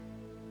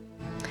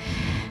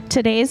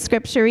Today's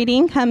scripture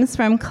reading comes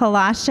from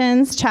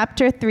Colossians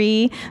chapter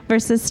 3,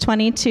 verses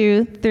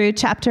 22 through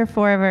chapter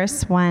 4,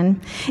 verse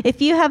 1.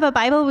 If you have a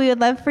Bible, we would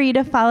love for you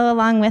to follow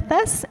along with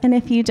us. And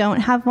if you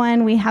don't have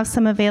one, we have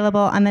some available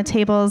on the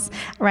tables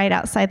right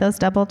outside those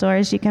double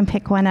doors. You can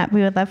pick one up.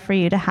 We would love for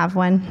you to have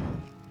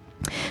one.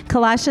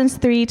 Colossians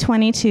 3,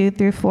 22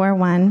 through 4,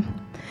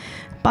 1.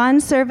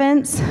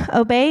 Bondservants,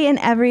 obey in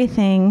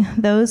everything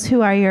those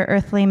who are your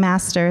earthly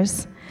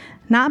masters,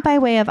 not by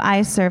way of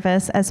eye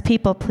service as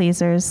people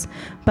pleasers,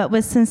 but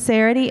with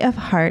sincerity of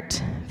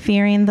heart,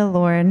 fearing the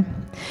Lord.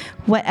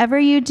 Whatever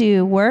you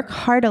do, work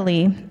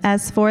heartily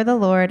as for the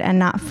Lord and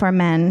not for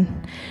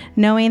men,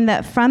 knowing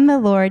that from the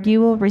Lord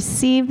you will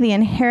receive the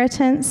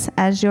inheritance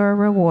as your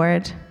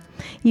reward.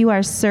 You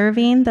are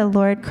serving the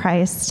Lord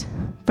Christ.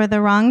 For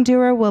the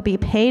wrongdoer will be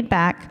paid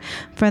back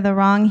for the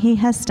wrong he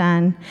has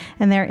done,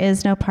 and there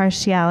is no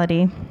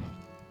partiality.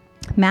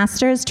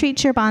 Masters,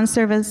 treat your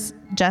bondservants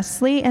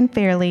justly and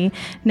fairly,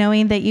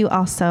 knowing that you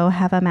also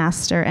have a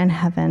master in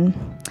heaven.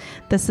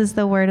 This is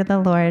the word of the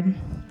Lord.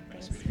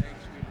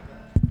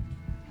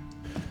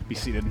 Be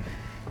seated.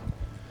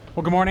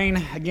 Well, good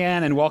morning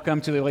again, and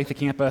welcome to the Olathe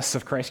campus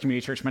of Christ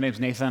Community Church. My name is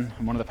Nathan.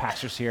 I'm one of the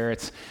pastors here.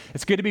 It's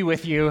good to be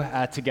with you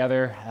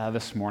together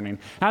this morning.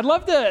 And I'd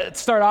love to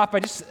start off by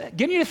just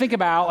getting you to think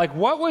about, like,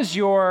 what was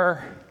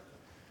your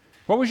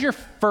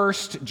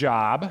first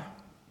job,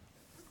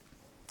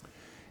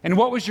 and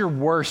what was your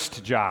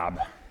worst job?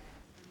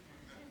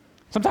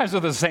 Sometimes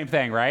they're the same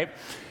thing, right?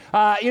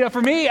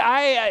 For me,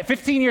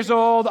 15 years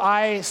old,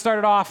 I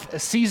started off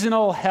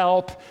seasonal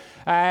help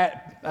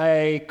at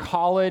a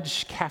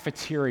college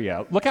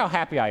cafeteria. Look how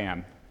happy I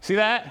am. See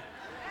that?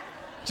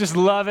 Just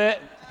love it.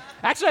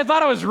 Actually, I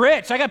thought I was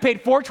rich. I got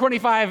paid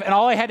 $4.25, and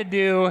all I had to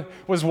do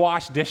was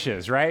wash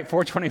dishes, right?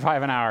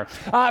 $4.25 an hour.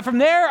 From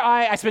there,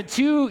 I spent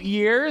 2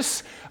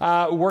 years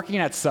working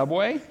at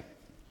Subway.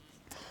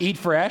 Eat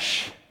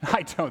fresh?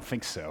 I don't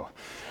think so.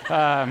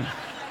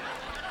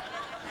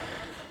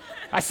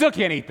 I still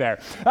can't eat there.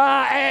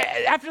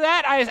 After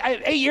that,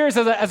 I 8 years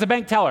as a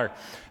bank teller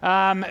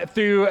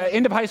through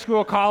end of high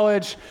school,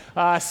 college,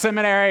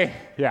 seminary.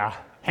 Yeah,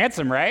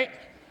 handsome, right?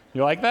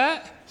 You like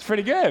that? It's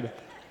pretty good.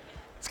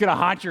 It's going to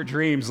haunt your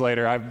dreams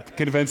later. I'm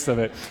convinced of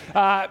it.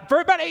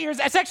 For about 8 years,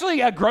 it's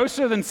actually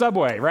grosser than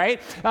Subway,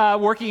 right?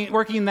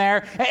 Working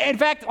there. In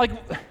fact, like,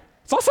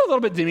 it's also a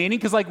little bit demeaning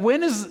because, like,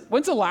 when's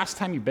the last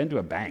time you've been to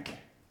a bank,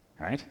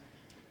 right?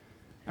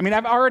 I mean,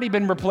 I've already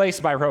been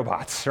replaced by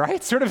robots, right?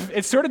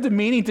 It's sort of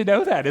demeaning to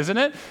know that, isn't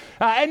it?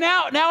 And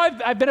now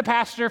I've been a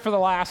pastor for the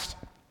last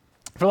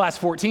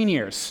 14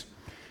 years.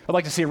 I'd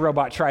like to see a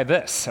robot try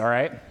this, all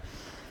right?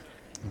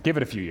 Give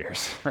it a few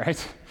years,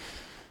 right?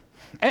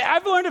 And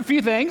I've learned a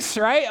few things,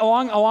 right,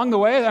 along the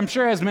way. I'm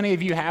sure as many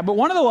of you have. But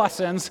one of the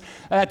lessons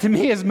to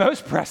me is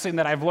most pressing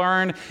that I've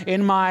learned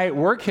in my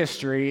work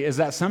history is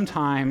that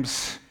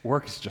sometimes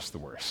work is just the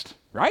worst,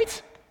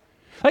 right?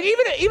 Like,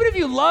 even if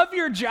you love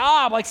your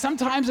job, like,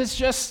 sometimes it's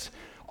just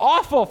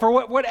awful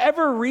for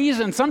whatever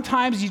reason.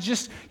 Sometimes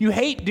you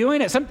hate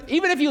doing it.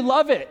 Even if you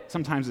love it,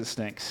 sometimes it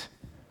stinks.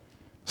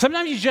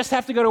 Sometimes you just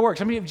have to go to work.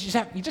 Sometimes you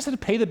just have to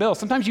pay the bill.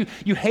 Sometimes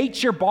you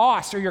hate your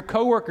boss or your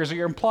coworkers or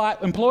your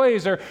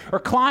employees or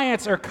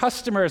clients or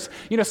customers.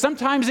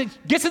 Sometimes it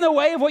gets in the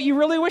way of what you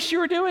really wish you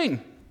were doing.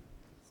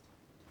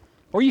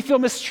 Or you feel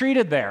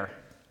mistreated there,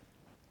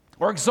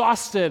 or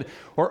exhausted,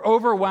 or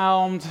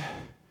overwhelmed,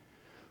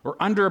 or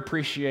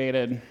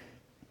underappreciated.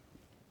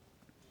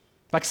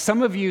 Like,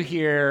 some of you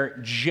here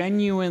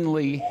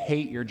genuinely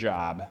hate your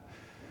job,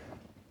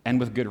 and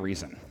with good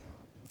reason.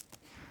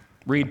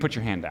 Reed, put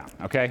your hand down,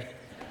 okay?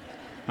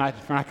 We're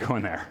not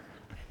going there.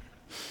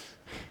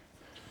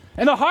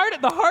 And the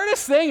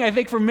hardest thing, I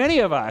think, for many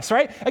of us,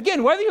 right?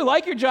 Again, whether you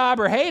like your job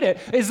or hate it,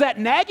 is that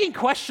nagging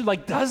question,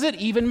 like, does it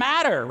even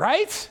matter,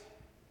 right?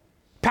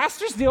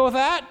 Pastors deal with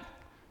that.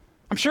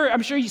 I'm sure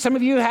some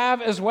of you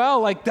have as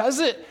well. Like,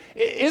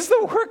 is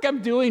the work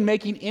I'm doing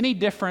making any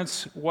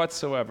difference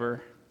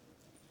whatsoever?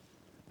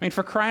 I mean,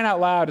 for crying out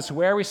loud, it's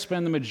where we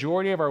spend the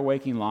majority of our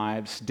waking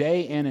lives,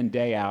 day in and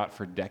day out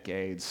for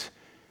decades.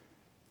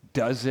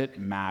 Does it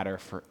matter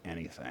for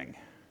anything?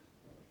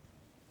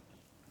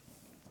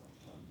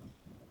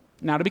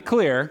 Now, to be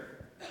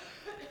clear,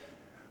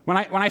 when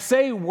I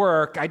say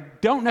work, I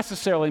don't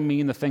necessarily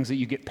mean the things that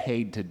you get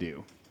paid to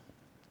do.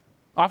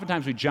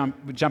 Oftentimes we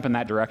jump in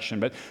that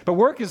direction, but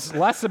work is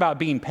less about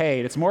being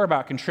paid. It's more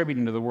about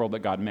contributing to the world that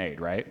God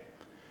made, right?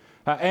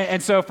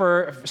 And so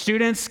for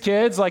students,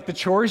 kids, like, the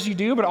chores you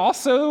do, but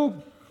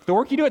also the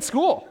work you do at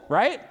school,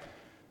 right?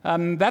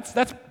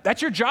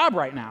 That's your job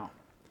right now.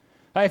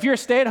 If you're a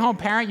stay-at-home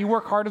parent, you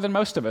work harder than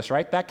most of us,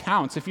 right? That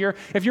counts. If you're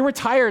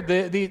retired,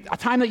 the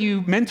time that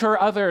you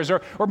mentor others,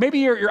 or maybe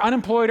you're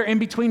unemployed or in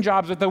between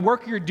jobs, but the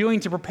work you're doing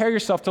to prepare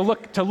yourself to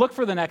look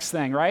for the next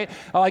thing, right?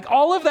 Like,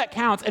 all of that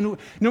counts. And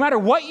no matter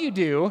what you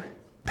do,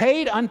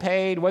 paid,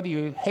 unpaid, whether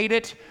you hate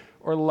it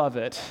or love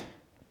it,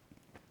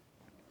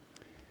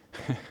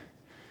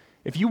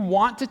 if you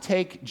want to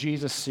take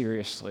Jesus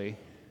seriously,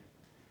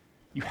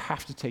 you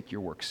have to take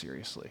your work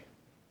seriously.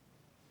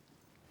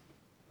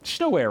 There's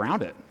no way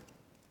around it.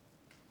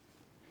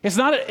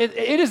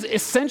 It is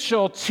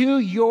essential to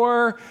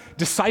your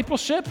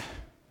discipleship.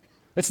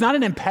 It's not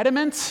an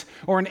impediment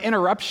or an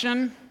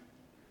interruption,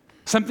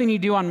 something you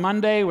do on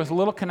Monday with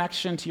little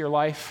connection to your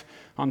life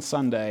on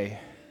Sunday.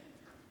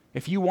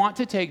 If you want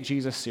to take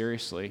Jesus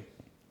seriously,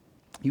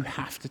 you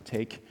have to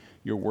take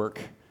your work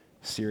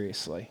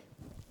seriously.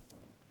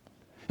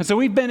 And so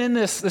we've been in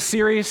this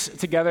series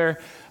together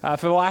for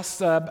the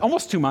last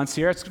almost 2 months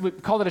here. We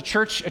called it a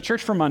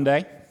church for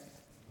Monday.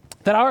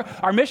 That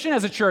our mission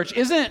as a church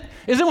isn't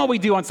what we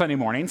do on Sunday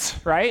mornings,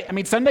 right? I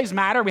mean, Sundays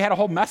matter. We had a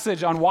whole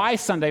message on why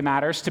Sunday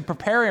matters to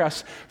prepare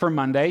us for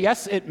Monday.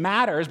 Yes, it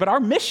matters, but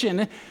our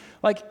mission,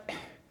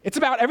 it's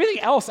about everything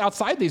else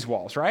outside these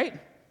walls, right?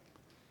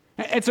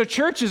 And so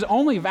church is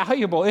only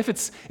valuable if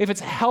it's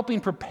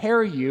helping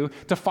prepare you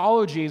to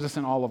follow Jesus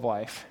in all of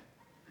life,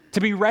 to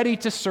be ready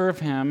to serve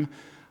him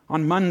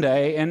on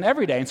Monday and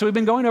every day. And so we've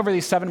been going over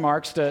these 7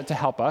 marks to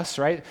help us,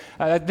 right?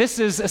 This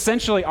is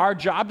essentially our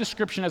job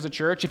description as a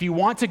church. If you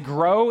want to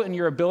grow in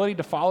your ability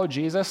to follow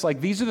Jesus,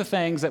 these are the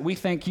things that we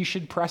think you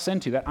should press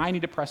into, that I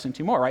need to press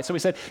into more, right? So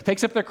we said,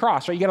 takes up the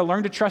cross, right? You got to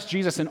learn to trust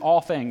Jesus in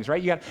all things,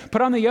 right? You got to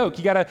put on the yoke.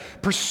 You got to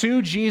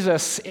pursue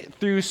Jesus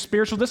through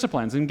spiritual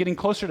disciplines and getting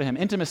closer to him,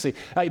 intimacy.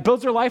 It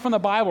builds their life on the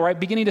Bible, right?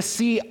 Beginning to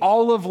see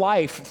all of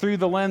life through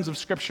the lens of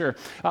Scripture.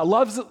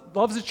 Loves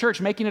the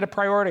church, making it a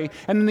priority.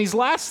 And then these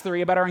last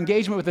 3 about our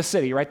engagement with the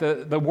city, right?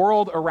 The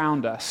world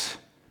around us,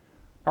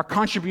 our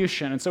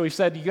contribution. And so we've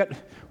said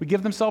we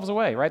give themselves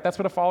away, right? That's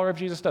what a follower of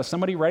Jesus does.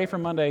 Somebody ready for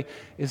Monday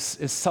is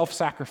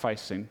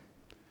self-sacrificing.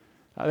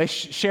 They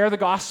share the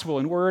gospel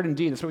in word and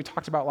deed. That's what we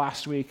talked about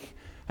last week.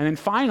 And then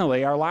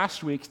finally, our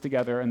last week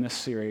together in this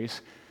series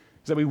is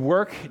that we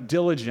work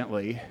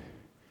diligently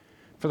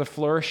for the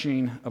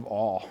flourishing of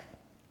all.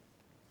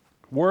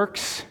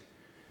 Works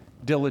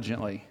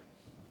diligently.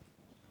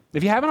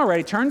 If you haven't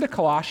already, turn to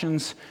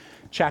Colossians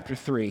chapter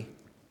 3.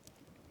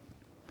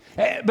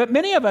 But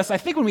many of us, I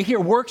think when we hear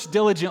works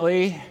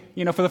diligently,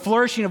 for the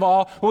flourishing of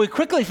all, what we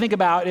quickly think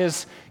about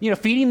is,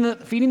 feeding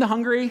the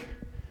hungry,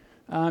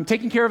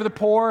 taking care of the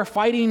poor,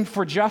 fighting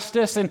for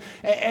justice,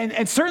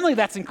 and certainly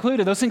that's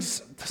included. Those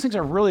things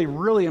are really,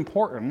 really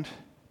important.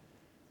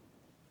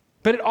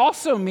 But it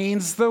also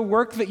means the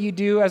work that you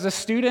do as a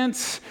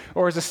student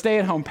or as a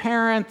stay-at-home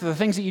parent, the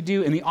things that you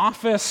do in the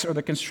office or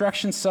the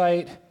construction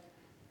site,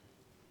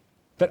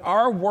 that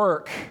our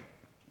work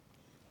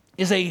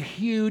is a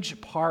huge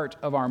part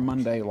of our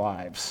Monday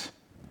lives.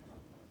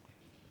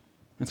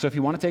 And so if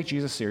you want to take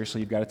Jesus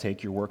seriously, you've got to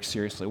take your work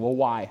seriously. Well,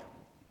 why?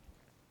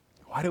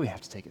 Why do we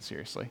have to take it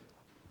seriously?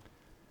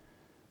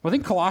 Well, I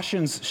think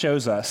Colossians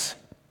shows us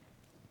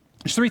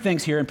there's 3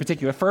 things here in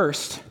particular.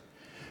 First,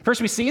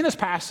 we see in this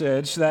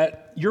passage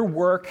that your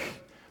work,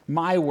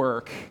 my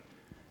work,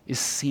 is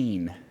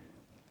seen.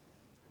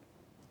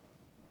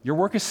 Your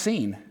work is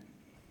seen.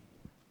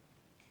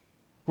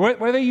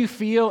 Whether you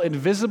feel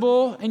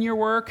invisible in your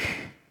work,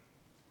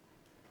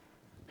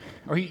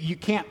 or you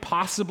can't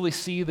possibly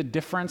see the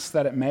difference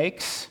that it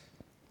makes,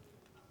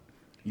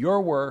 your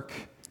work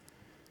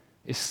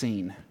is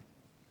seen.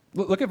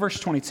 Look at verse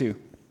 22.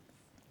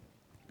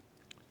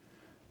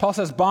 Paul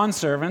says,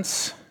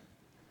 "Bondservants,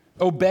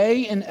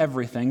 obey in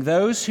everything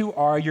those who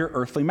are your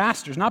earthly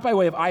masters, not by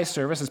way of eye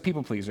service as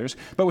people pleasers,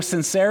 but with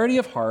sincerity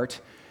of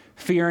heart,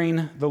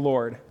 fearing the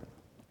Lord."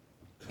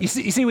 You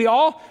see, we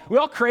all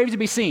crave to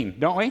be seen,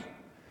 don't we?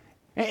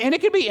 And it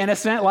could be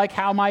innocent, like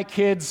how my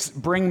kids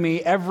bring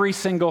me every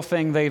single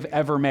thing they've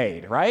ever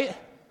made, right?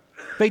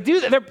 They do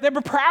that. They're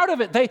proud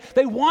of it.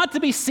 They want to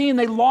be seen.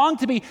 They long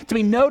to be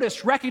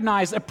noticed,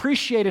 recognized,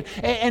 appreciated.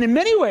 And in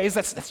many ways,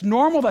 that's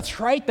normal, that's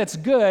right, that's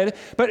good.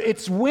 But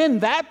it's when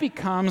that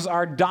becomes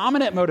our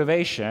dominant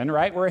motivation,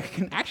 right, where it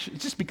can actually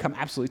just become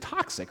absolutely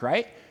toxic,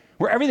 right?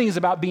 Where everything is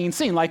about being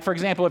seen. Like, for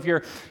example, if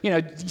you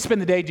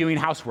spend the day doing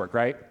housework,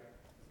 right?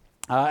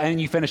 And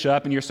you finish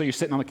up, and you're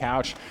sitting on the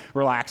couch,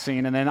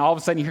 relaxing, and then all of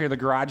a sudden you hear the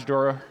garage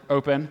door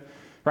open,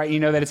 right?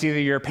 You know that it's either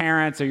your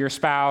parents or your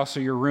spouse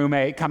or your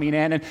roommate coming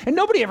in, and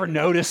nobody ever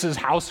notices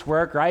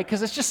housework, right?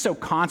 Because it's just so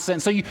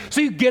constant. So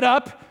you get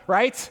up,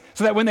 right?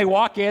 So that when they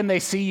walk in, they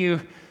see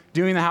you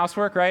doing the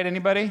housework, right?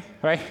 Anybody,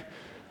 right?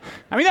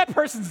 I mean, that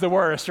person's the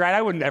worst, right?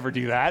 I would never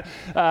do that.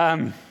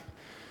 But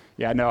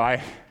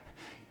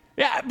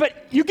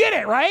you get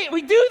it, right?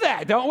 We do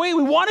that, don't we?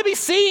 We want to be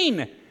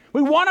seen.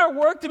 We want our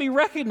work to be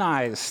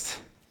recognized.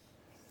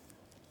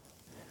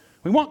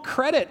 We want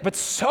credit, but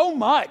so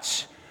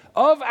much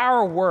of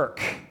our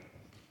work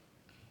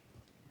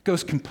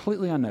goes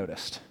completely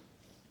unnoticed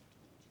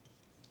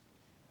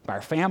by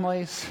our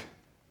families,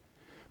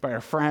 by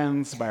our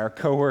friends, by our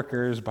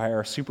coworkers, by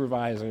our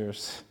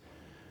supervisors.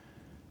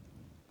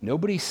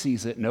 Nobody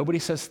sees it. Nobody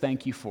says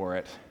thank you for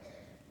it.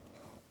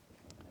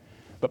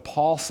 But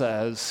Paul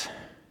says,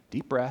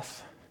 deep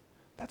breath,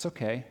 that's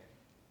okay.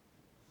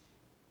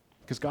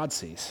 Because God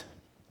sees.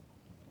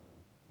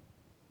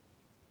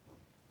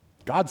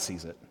 God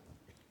sees it.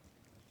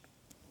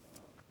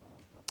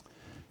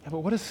 Yeah, but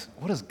what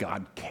does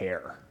God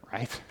care,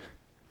 right?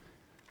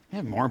 I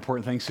have more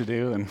important things to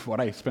do than what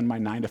I spend my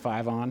 9 to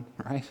 5 on,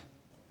 right?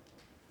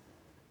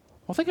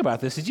 Well, think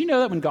about this. Did you know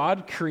that when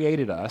God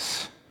created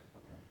us,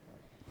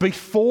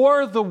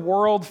 before the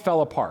world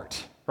fell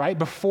apart, right?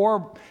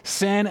 Before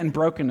sin and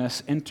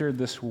brokenness entered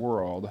this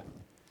world,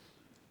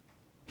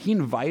 he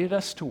invited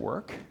us to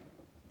work? I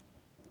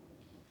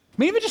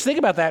mean, even just think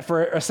about that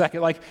for a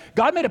second. Like,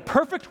 God made a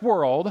perfect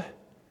world,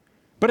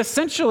 but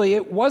essentially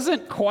it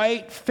wasn't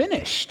quite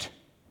finished.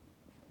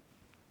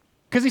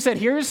 Because he said,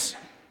 here's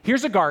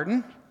a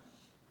garden,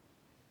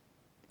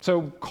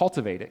 so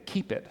cultivate it,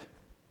 keep it.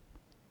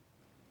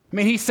 I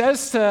mean, he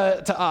says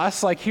to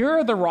us, like, here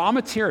are the raw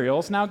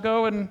materials, now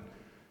go and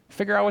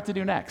figure out what to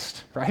do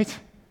next, right?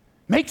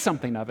 Make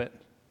something of it.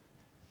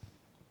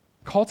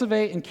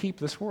 Cultivate and keep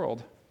this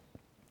world.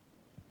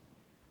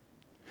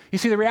 You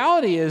see, the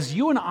reality is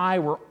you and I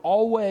were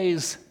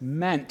always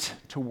meant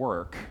to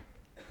work,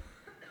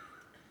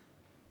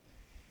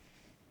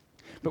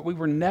 but we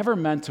were never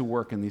meant to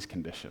work in these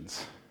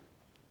conditions.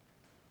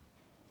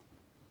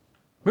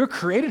 We were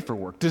created for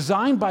work,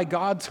 designed by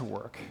God to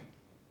work.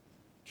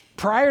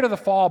 Prior to the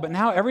fall, but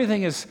now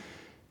everything is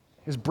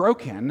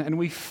broken, and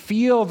we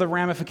feel the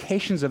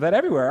ramifications of that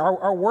everywhere.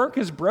 Our work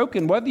is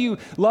broken, whether you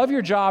love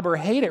your job or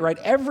hate it, right?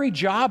 Every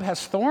job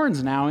has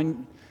thorns now,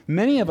 and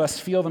many of us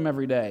feel them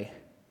every day.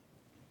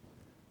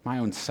 My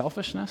own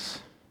selfishness,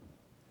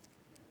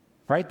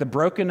 right? The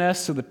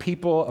brokenness of the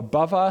people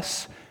above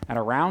us and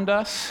around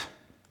us.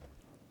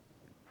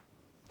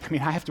 I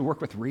mean, I have to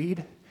work with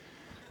Reed.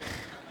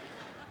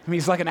 I mean,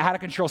 he's like an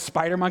out-of-control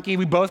spider monkey.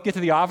 We both get to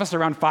the office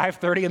around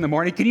 5:30 in the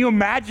morning. Can you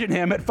imagine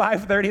him at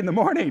 5:30 in the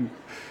morning?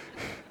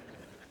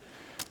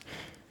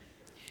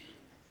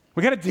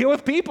 We got to deal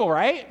with people,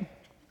 right?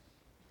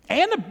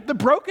 And the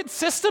broken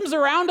systems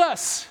around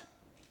us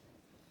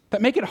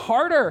that make it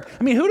harder.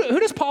 I mean, who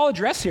does Paul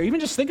address here? Even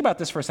just think about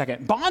this for a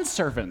second.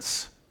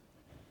 Bondservants.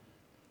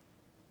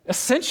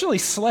 Essentially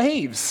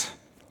slaves.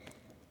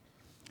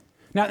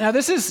 Now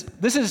this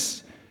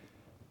is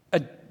a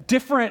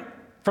different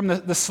from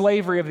the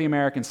slavery of the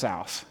American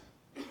South.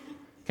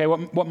 Okay,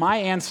 what my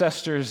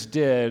ancestors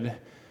did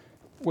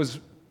was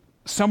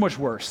so much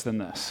worse than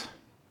this.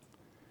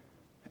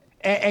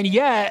 And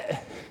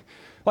yet,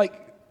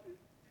 like,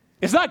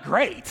 it's not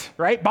great,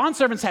 right?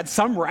 Bondservants had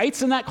some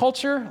rights in that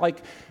culture,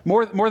 like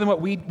more than what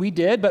we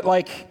did, but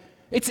like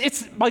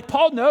it's like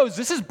Paul knows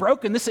this is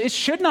broken. It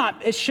should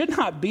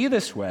not be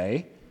this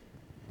way.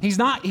 He's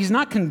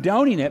not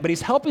condoning it, but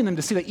he's helping them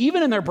to see that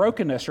even in their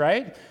brokenness,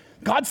 right?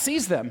 God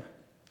sees them.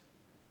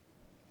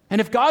 And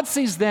if God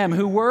sees them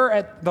who were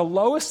at the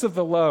lowest of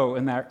the low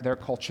in their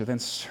culture, then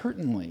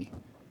certainly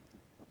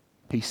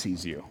he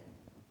sees you.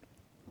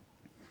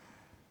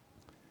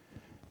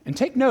 And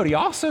take note, he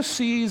also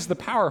sees the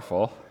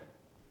powerful.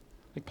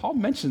 Like Paul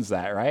mentions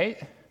that,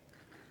 right?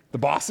 The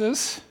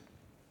bosses.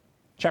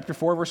 Chapter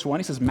 4, verse 1,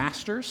 he says,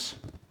 Masters,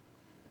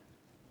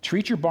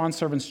 treat your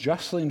bondservants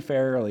justly and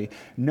fairly,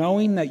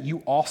 knowing that you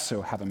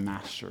also have a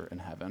master in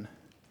heaven.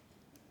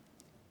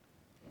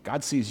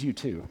 God sees you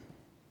too.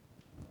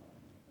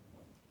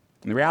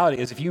 And the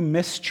reality is, if you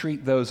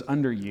mistreat those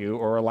under you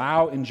or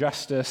allow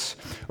injustice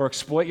or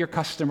exploit your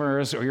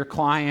customers or your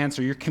clients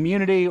or your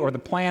community or the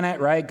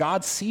planet, right,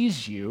 God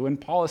sees you.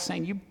 And Paul is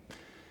saying, you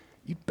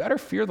better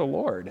fear the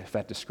Lord if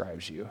that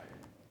describes you.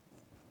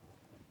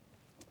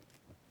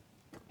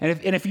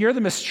 And if you're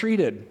the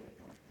mistreated,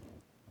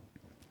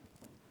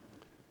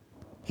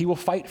 he will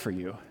fight for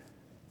you.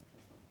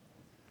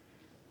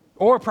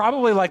 Or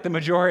probably like the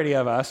majority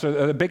of us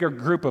or the bigger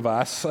group of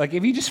us, like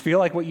if you just feel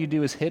like what you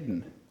do is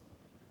hidden,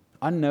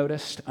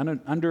 unnoticed,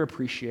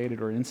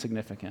 underappreciated, or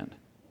insignificant,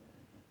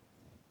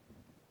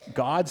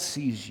 God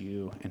sees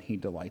you and he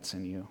delights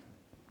in you.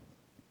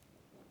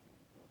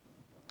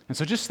 And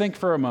so just think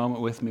for a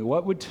moment with me,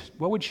 what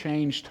would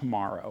change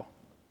tomorrow?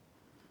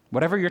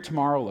 Whatever your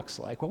tomorrow looks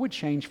like, what would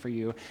change for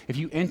you if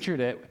you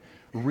entered it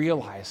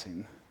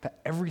realizing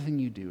that everything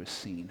you do is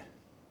seen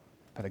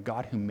by the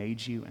God who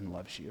made you and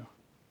loves you?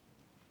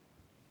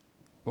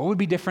 What would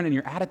be different in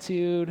your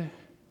attitude,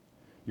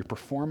 your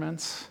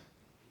performance?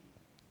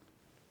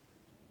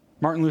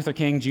 Martin Luther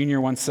King Jr.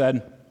 once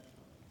said,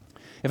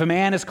 if a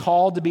man is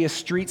called to be a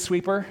street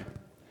sweeper,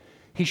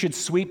 he should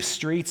sweep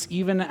streets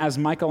even as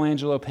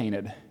Michelangelo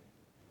painted,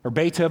 or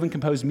Beethoven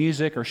composed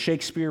music, or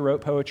Shakespeare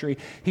wrote poetry.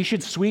 He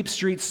should sweep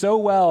streets so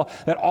well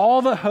that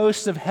all the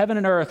hosts of heaven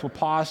and earth will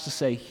pause to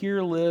say,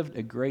 here lived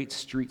a great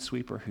street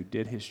sweeper who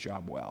did his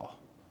job well.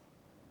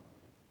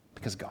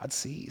 Because God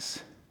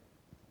sees.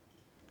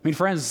 I mean,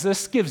 friends,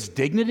 this gives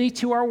dignity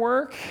to our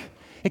work.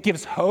 It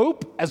gives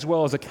hope as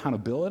well as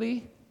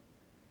accountability.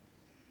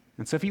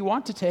 And so if you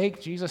want to take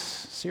Jesus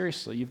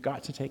seriously, you've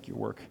got to take your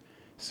work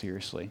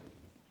seriously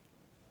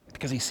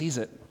because he sees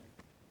it.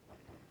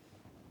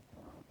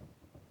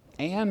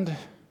 And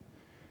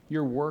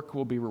your work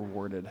will be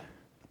rewarded.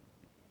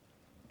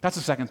 That's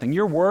the second thing.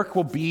 Your work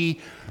will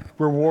be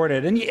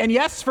rewarded. And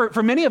yes,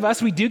 for many of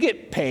us, we do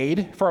get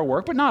paid for our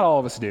work, but not all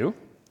of us do.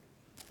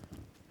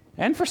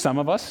 And for some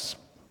of us,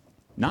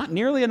 not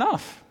nearly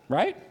enough,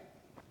 right?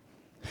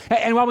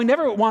 And while we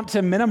never want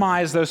to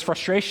minimize those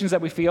frustrations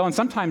that we feel and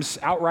sometimes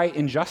outright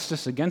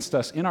injustice against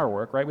us in our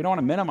work, right? We don't want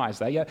to minimize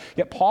that.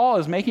 Yet Paul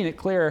is making it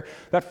clear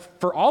that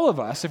for all of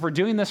us, if we're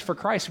doing this for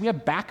Christ, we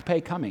have back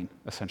pay coming,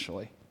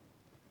 essentially.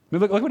 I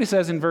mean, look what he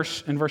says in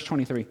verse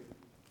 23. It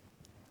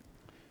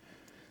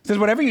says,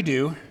 whatever you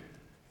do,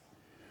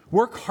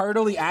 work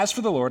heartily as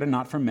for the Lord and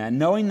not for men,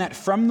 knowing that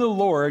from the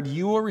Lord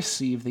you will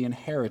receive the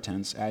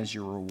inheritance as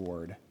your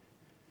reward.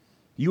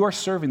 You are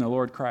serving the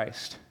Lord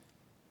Christ.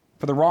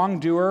 For the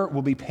wrongdoer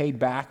will be paid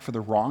back for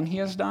the wrong he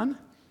has done,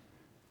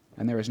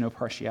 and there is no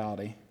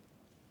partiality.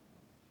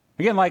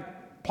 Again,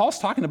 like Paul's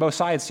talking to both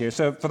sides here.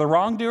 So for the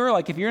wrongdoer,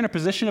 like if you're in a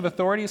position of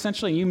authority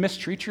essentially and you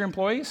mistreat your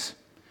employees,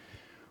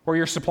 or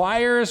your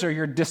suppliers, or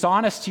you're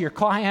dishonest to your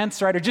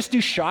clients, right, or just do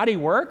shoddy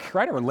work,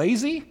 right, or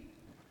lazy,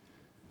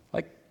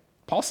 like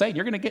Paul's saying,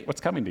 you're going to get what's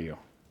coming to you,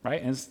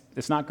 right? And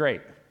it's not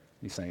great,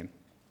 he's saying.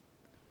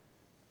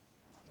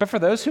 But for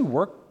those who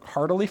work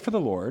heartily for the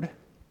Lord,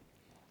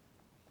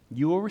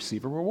 you will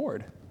receive a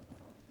reward.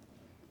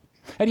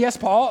 And yes,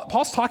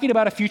 Paul's talking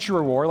about a future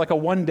reward, like a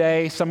one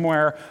day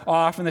somewhere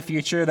off in the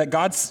future, that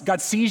God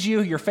sees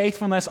you, your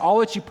faithfulness, all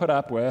that you put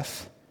up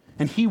with,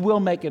 and he will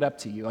make it up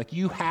to you. Like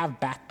you have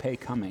back pay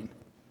coming.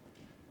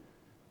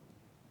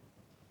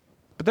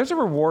 But there's a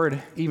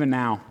reward even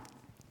now.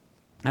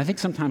 And I think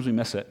sometimes we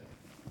miss it.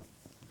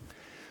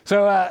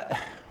 So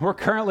we're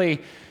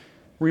currently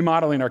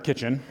remodeling our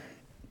kitchen.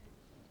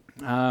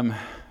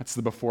 That's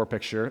the before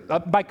picture.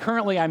 By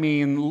currently, I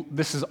mean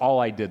this is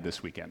all I did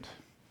this weekend.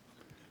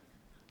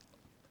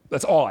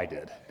 That's all I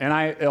did. And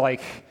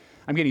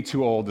I'm getting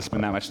too old to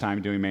spend that much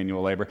time doing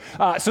manual labor.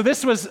 So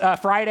this was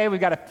Friday. We've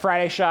got a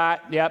Friday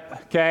shot.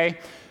 Yep, okay.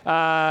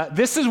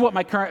 This is what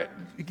my current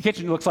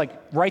kitchen looks like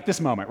right this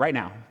moment, right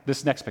now.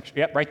 This next picture.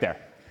 Yep, right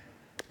there.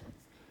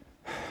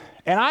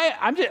 And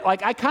I'm just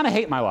like, I kind of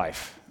hate my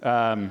life.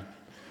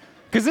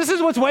 Because this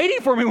is what's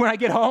waiting for me when I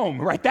get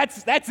home, right?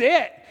 That's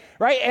it.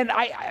 Right? And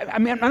I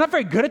mean, I'm not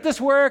very good at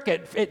this work.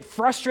 It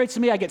frustrates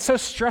me. I get so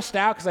stressed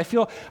out because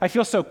I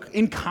feel so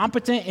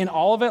incompetent in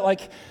all of it.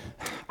 Like,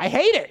 I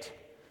hate it.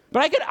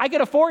 But I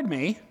could afford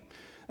me.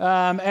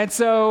 And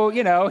so,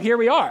 here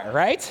we are,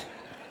 right?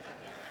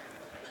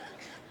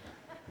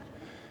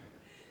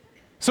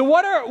 So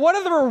what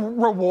are the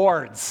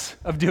rewards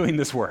of doing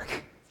this work?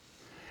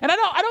 And I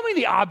don't mean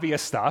the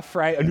obvious stuff,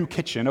 right? A new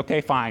kitchen, okay,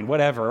 fine,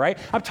 whatever, right?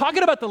 I'm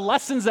talking about the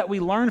lessons that we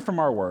learn from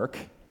our work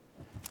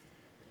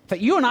that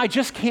you and I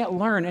just can't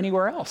learn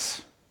anywhere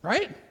else,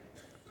 right?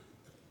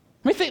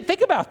 I mean,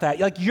 think about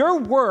that. Like, your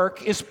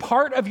work is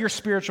part of your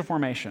spiritual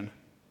formation.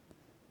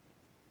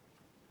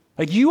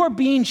 Like, you are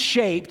being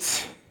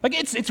shaped. Like,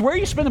 it's where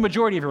you spend the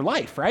majority of your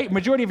life, right?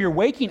 Majority of your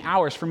waking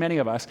hours for many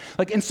of us.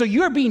 Like, and so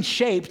you are being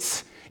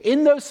shaped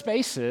in those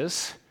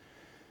spaces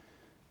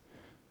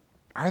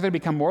either to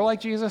become more like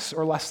Jesus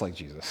or less like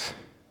Jesus.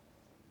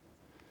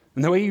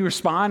 And the way you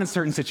respond in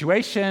certain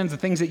situations, the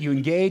things that you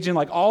engage in,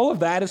 like all of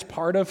that is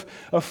part of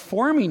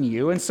forming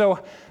you. And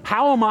so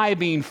how am I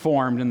being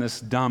formed in this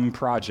dumb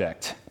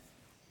project?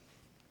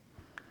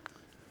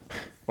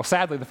 Well,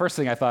 sadly, the first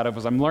thing I thought of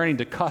was I'm learning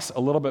to cuss a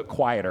little bit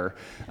quieter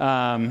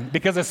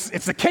because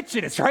it's the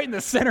kitchen. It's right in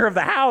the center of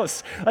the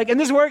house. Like in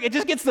this work, it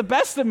just gets the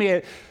best of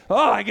me.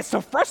 I get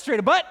so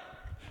frustrated, but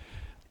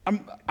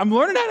I'm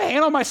learning how to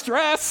handle my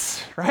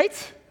stress,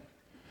 right?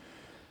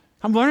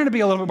 I'm learning to be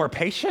a little bit more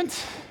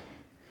patient.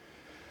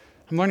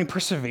 I'm learning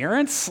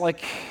perseverance,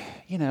 like,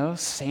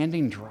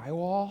 sanding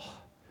drywall.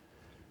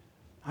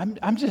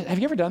 I'm just, have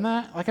you ever done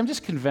that? Like, I'm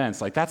just convinced,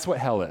 like, that's what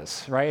hell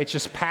is, right? It's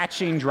just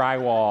patching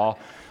drywall.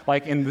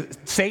 Like, and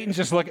Satan's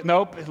just looking,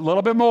 nope, a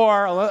little bit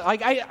more.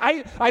 Like,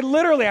 I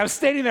literally, I was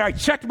standing there, I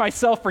checked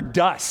myself for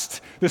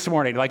dust this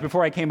morning, like,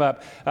 before I came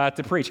up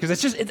to preach.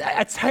 Because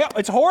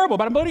it's horrible,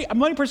 but I'm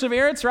learning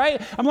perseverance,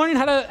 right? I'm learning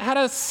how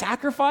to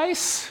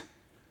sacrifice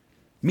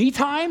me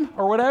time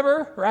or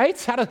whatever, right?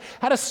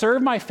 How to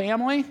serve my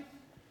family.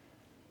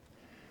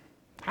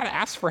 How to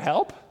ask for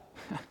help?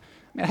 I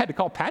mean, I had to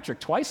call Patrick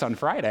twice on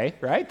Friday,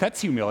 right?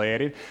 That's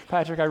humiliating.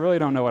 Patrick, I really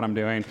don't know what I'm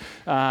doing.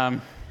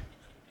 I'm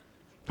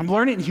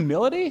learning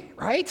humility,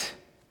 right?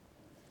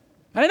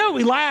 And I know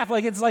we laugh,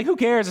 like it's like, who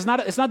cares? It's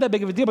not that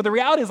big of a deal. But the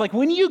reality is, like,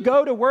 when you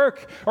go to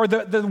work, or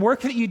the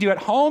work that you do at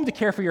home to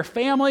care for your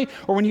family,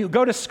 or when you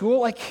go to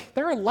school, like,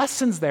 there are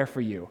lessons there for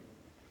you.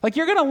 Like,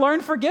 you're going to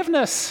learn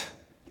forgiveness.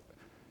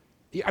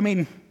 I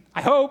mean,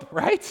 I hope,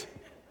 right?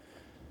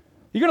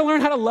 You're going to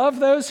learn how to love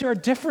those who are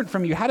different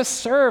from you, how to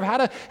serve, how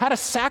to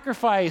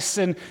sacrifice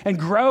and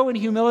grow in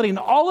humility. And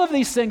all of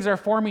these things are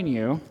forming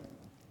you.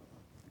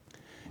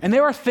 And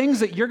there are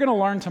things that you're going to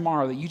learn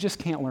tomorrow that you just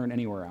can't learn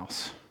anywhere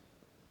else.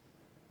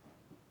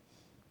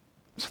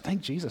 So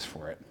thank Jesus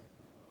for it.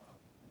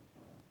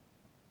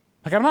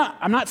 Like,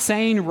 I'm not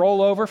saying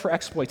roll over for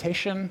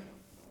exploitation,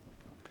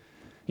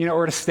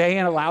 or to stay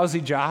in a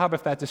lousy job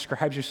if that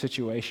describes your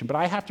situation. But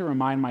I have to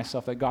remind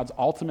myself that God's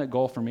ultimate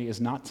goal for me is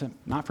not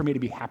for me to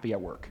be happy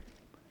at work.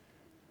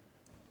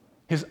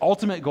 His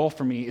ultimate goal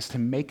for me is to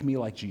make me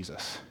like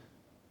Jesus.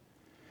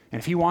 And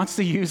if he wants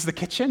to use the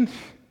kitchen,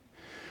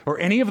 or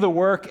any of the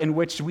work in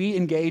which we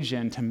engage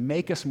in to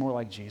make us more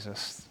like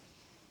Jesus,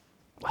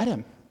 let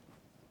him.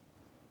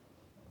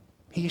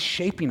 He is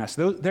shaping us.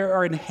 There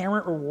are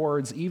inherent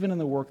rewards even in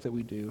the work that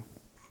we do.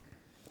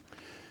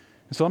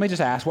 And so let me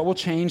just ask, what will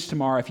change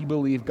tomorrow if you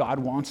believe God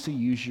wants to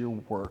use your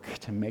work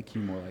to make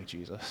you more like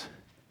Jesus?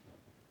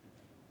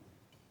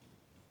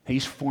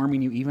 He's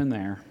forming you even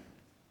there.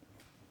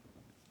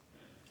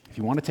 If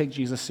you want to take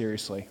Jesus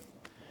seriously,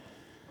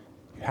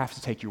 you have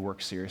to take your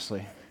work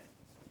seriously.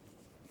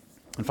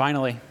 And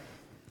finally,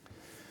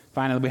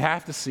 we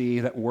have to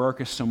see that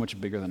work is so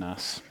much bigger than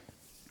us.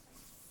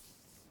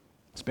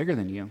 It's bigger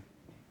than you.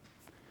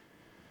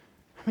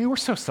 I mean, we're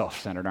so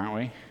self-centered, aren't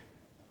we?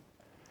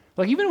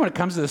 Like, even when it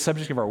comes to the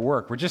subject of our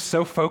work, we're just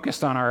so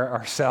focused on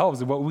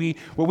ourselves and what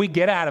we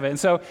get out of it. And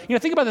so,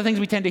 think about the things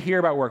we tend to hear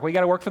about work. We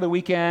got to work for the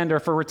weekend or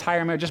for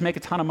retirement, or just make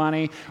a ton of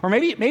money. Or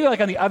maybe like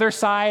on the other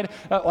side,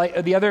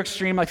 like the other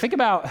extreme, like think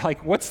about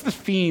like what's the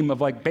theme of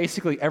like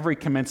basically every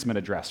commencement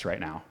address right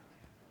now?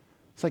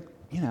 It's like,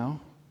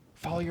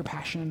 follow your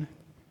passion,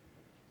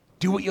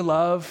 do what you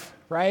love,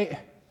 right?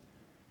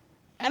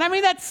 And I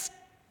mean, that's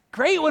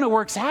great when it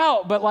works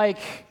out, but like,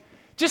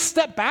 just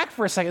step back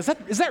for a second.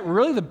 Is that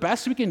really the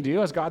best we can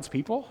do as God's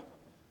people?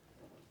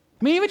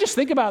 I mean, even just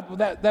think about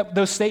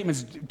those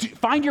statements.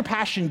 Find your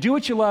passion, do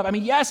what you love. I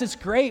mean, yes, it's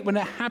great when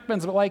it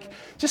happens, but like,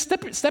 just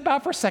step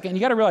out for a second.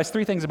 You got to realize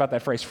three things about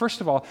that phrase. First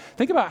of all,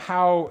 think about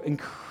how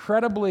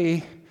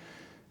incredibly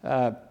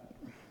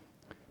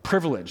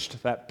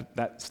privileged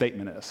that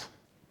statement is.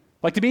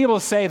 Like, to be able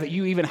to say that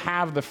you even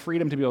have the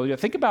freedom to be able to do it.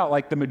 Think about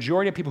like the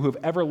majority of people who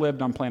have ever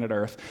lived on planet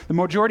Earth, the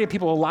majority of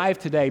people alive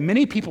today,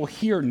 many people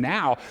here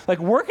now. Like,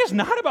 work is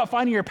not about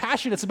finding your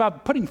passion, it's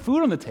about putting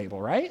food on the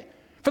table, right?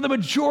 For the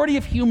majority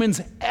of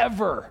humans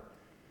ever.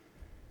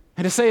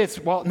 And to say it's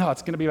going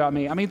to be about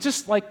me. I mean,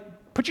 just like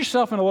put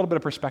yourself in a little bit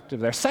of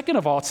perspective there. Second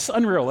of all, it's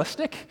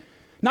unrealistic.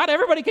 Not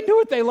everybody can do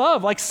what they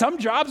love. Like, some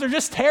jobs are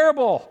just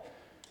terrible,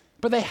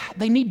 but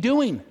they need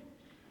doing.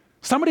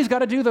 Somebody's got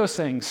to do those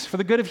things for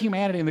the good of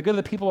humanity and the good of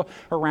the people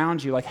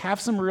around you. Like,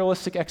 have some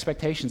realistic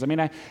expectations. I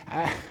mean,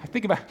 I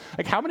think about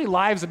like how many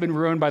lives have been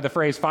ruined by the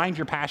phrase "find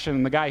your passion"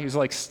 and the guy who's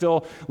like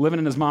still living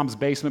in his mom's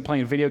basement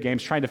playing video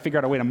games, trying to figure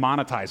out a way to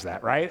monetize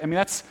that, right? I mean,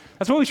 that's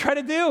what we try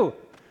to do.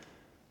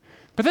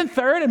 But then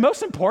third, and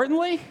most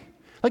importantly,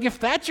 like if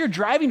that's your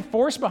driving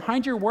force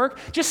behind your work,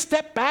 just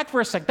step back for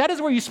a sec. That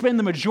is where you spend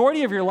the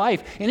majority of your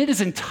life, and it is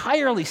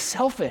entirely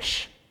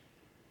selfish.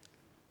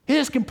 It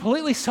is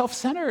completely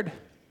self-centered.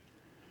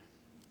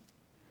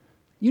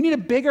 You need a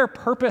bigger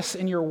purpose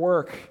in your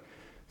work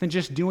than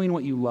just doing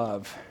what you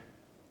love.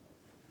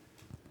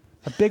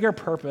 A bigger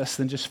purpose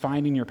than just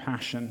finding your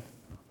passion.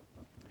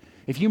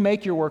 If you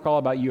make your work all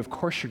about you, of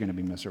course you're going to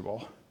be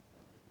miserable.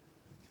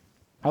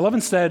 I love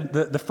instead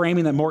the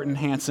framing that Morton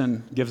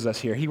Hansen gives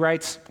us here. He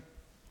says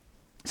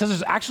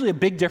there's actually a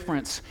big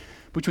difference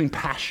between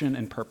passion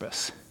and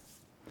purpose.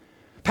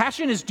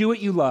 Passion is do what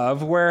you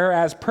love,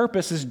 whereas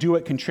purpose is do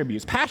what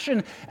contributes.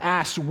 Passion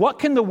asks, what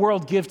can the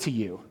world give to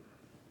you?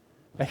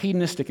 A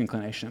hedonistic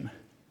inclination.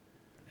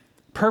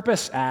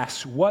 Purpose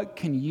asks, what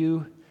can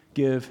you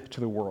give to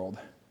the world?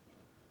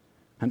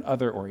 An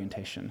other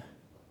orientation.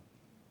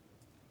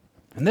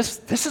 And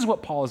this is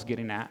what Paul is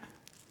getting at.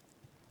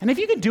 And if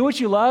you can do what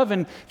you love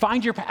and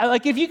find your,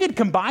 like if you could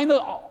combine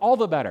all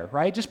the better,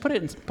 right? Just put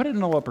it in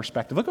a little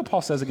perspective. Look what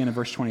Paul says again in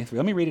verse 23.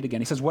 Let me read it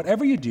again. He says,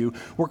 whatever you do,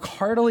 work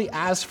heartily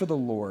as for the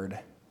Lord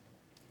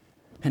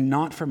and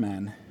not for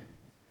men,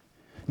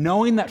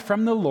 knowing that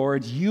from the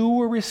Lord you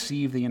will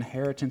receive the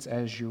inheritance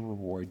as your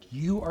reward.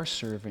 You are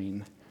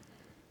serving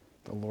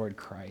the Lord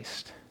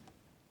Christ.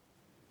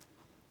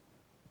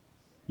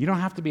 You don't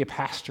have to be a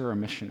pastor or a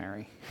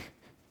missionary.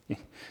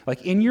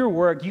 Like in your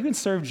work, you can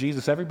serve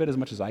Jesus every bit as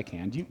much as I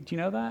can. Do you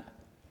know that?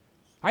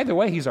 Either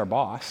way, he's our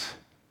boss.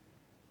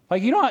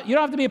 Like you don't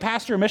have to be a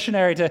pastor or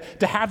missionary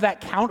to have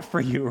that count for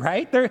you,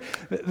 right?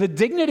 The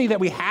dignity that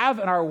we have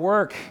in our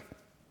work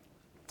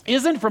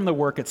isn't from the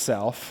work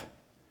itself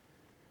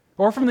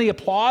or from the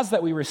applause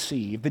that we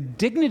receive. The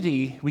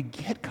dignity we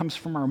get comes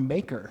from our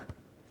Maker.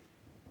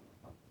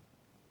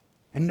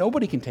 And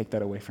nobody can take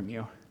that away from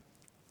you.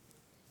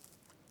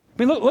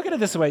 I mean, look at it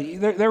this way.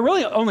 There are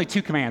really only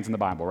two commands in the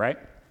Bible, right?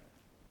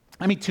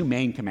 I mean, two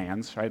main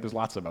commands, right? There's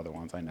lots of other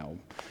ones, I know.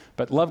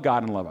 But love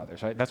God and love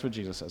others, right? That's what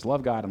Jesus says.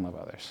 Love God and love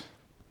others.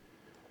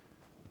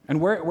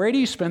 And where do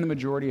you spend the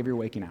majority of your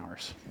waking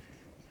hours?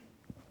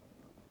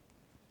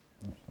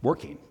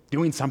 Working,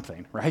 doing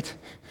something, right?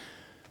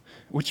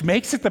 Which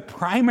makes it the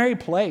primary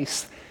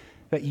place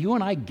that you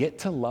and I get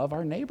to love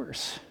our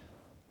neighbors.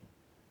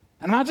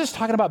 And I'm not just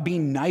talking about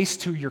being nice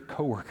to your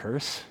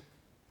coworkers.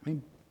 I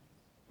mean,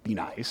 be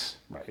nice,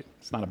 right?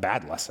 It's not a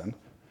bad lesson.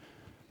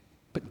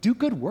 But do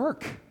good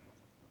work.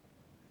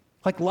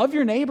 Like, love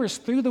your neighbors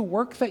through the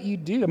work that you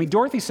do. I mean,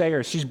 Dorothy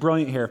Sayers, she's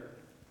brilliant here.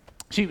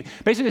 She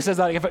basically says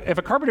that if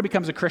a carpenter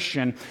becomes a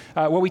Christian,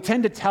 what we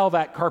tend to tell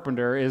that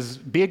carpenter is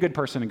be a good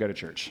person and go to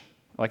church.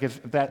 Like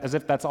as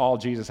if that's all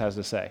Jesus has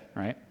to say,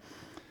 right?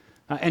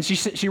 And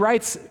she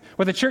writes,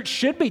 what the church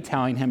should be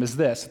telling him is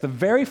this: the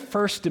very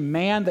first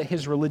demand that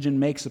his religion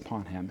makes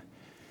upon him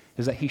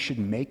is that he should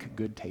make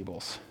good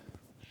tables.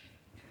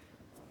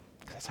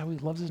 That's how he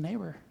loves his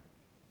neighbor.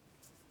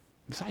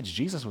 Besides,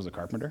 Jesus was a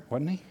carpenter,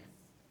 wasn't he?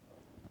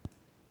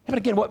 Yeah, but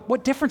again,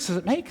 what difference does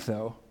it make,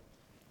 though?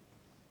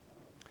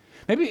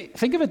 Maybe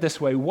think of it this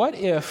way. What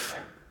if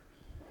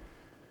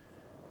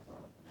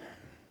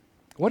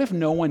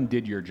no one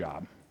did your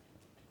job?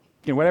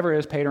 Whatever it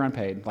is, paid or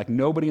unpaid, like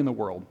nobody in the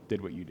world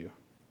did what you do.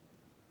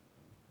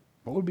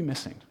 What would be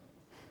missing?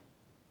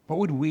 What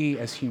would we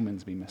as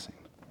humans be missing?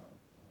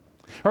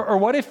 Or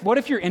what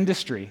if your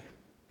industry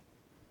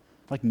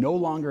like no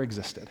longer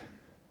existed?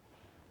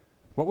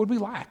 What would we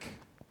lack?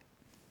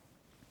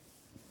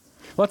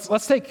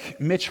 Let's take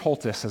Mitch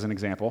Holtis as an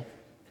example.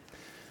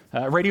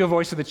 Radio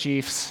voice of the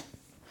Chiefs.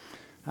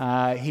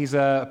 He's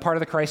a part of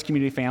the Christ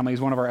community family.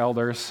 He's one of our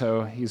elders,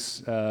 so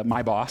he's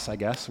my boss, I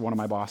guess, one of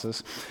my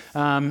bosses.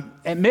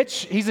 And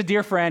Mitch, he's a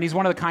dear friend. He's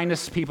one of the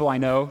kindest people I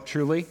know,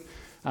 truly.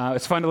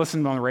 It's fun to listen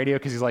to him on the radio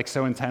because he's like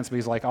so intense, but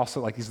he's like also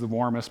like he's the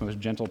warmest, most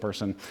gentle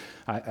person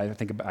I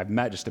think I've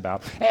met just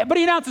about. But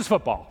he announces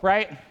football,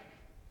 right?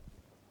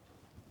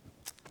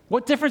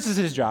 What difference does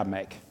his job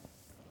make?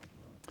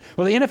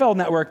 Well, the NFL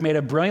Network made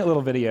a brilliant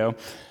little video.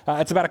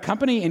 It's about a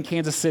company in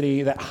Kansas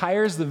City that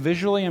hires the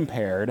visually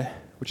impaired,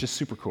 which is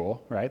super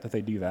cool, right, that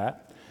they do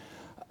that,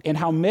 and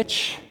how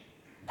Mitch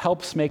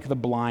helps make the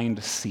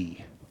blind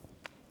see.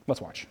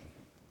 Let's watch.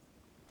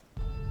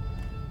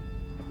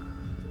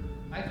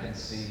 I can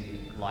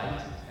see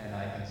light and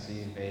I can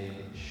see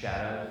vague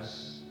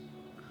shadows,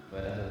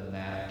 but other than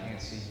that, I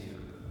can't see you.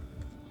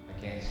 I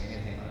can't see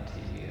anything on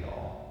TV at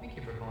all. Thank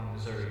you for calling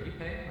Missouri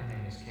ePay. My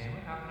name is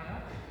Cameron. How can I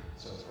help you?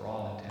 So for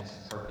all intents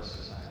and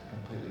purposes, I'm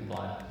completely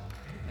blind.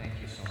 Thank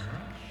you so much.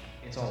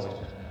 It's always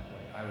been that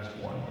way. I was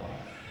born blind.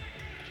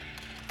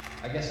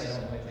 I guess I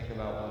don't really think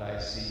about what I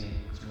see.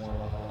 It's more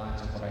along the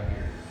lines of what I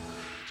hear.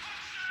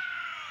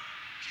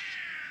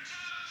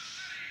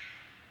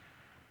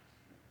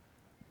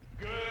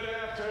 Good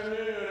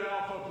afternoon,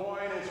 Alpha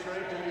Point. It's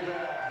great to be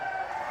back.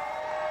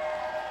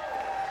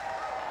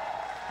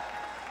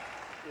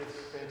 It's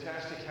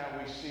fantastic how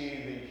we see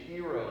the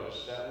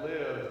heroes that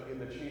live in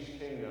the Chiefs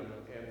kingdom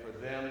and for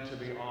them to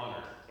be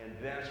honored. And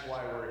that's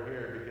why we're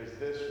here, because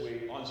this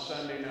week on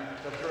Sunday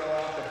night, to throw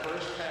out the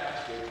first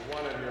pass with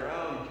one of your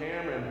own,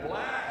 Cameron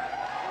Black.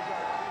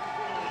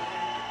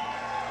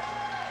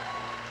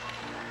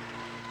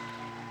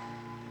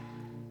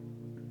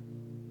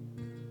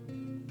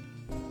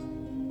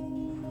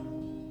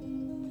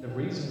 The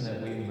reason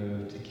that we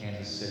moved to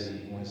Kansas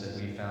City was that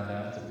we found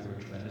out that we were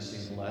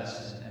tremendously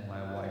blessed and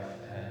my wife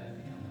had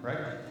become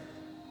pregnant.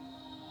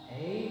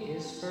 A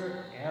is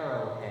for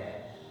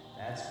Arrowhead.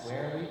 That's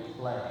where we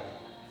play.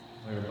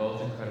 We were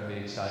both incredibly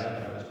excited,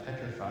 but I was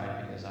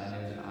petrified because I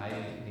knew that I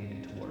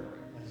needed to work.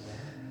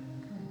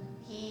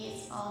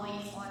 He's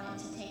always wanted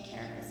to take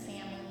care of his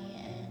family,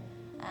 and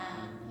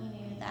he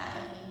knew that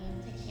if we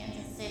moved to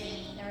Kansas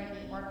City, there would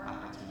be work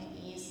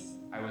opportunities.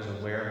 I was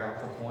aware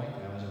of Alpha Point,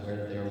 and I was aware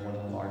that they were one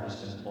of the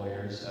largest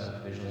employers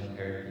of visually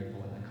impaired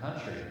people in the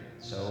country.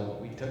 So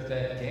we took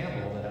that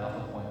gamble that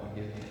Alpha Point would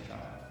give me a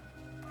job.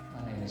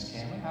 My name is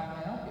Cameron. How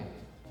can I help you?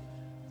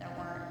 There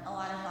weren't a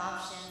lot of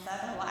options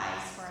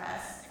otherwise for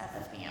us as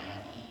a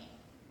family.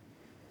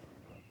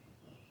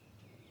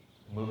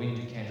 Moving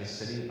to Kansas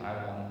City,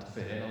 I wanted to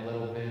fit in a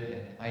little bit,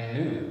 and I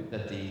knew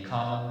that the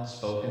common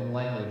spoken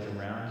language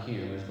around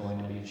here was going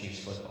to be Chiefs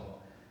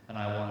football, and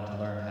I wanted to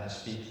learn how to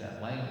speak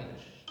that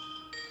language.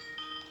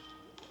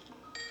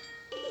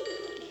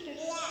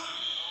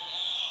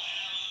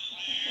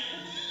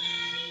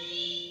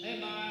 Hey,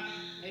 Mom.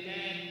 Hey,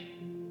 Dad.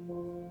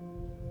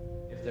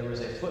 If there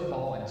was a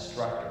football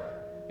instructor,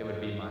 it would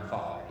be my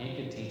father. He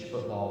could teach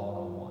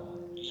football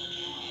 101.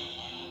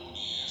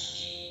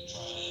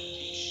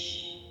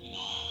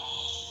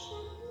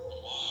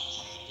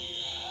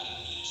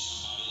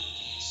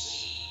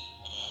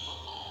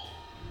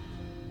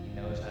 He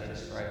knows how to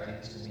describe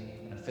things to me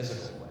in a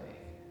physical way,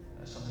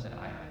 something that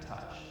I can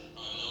touch.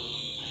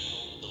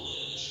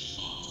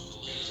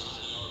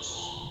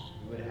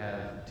 We would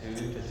have 2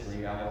 to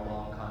 3 hour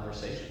long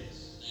conversations.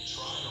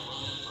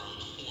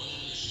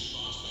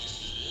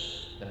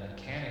 The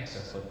mechanics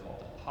of football,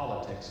 the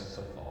politics of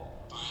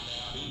football.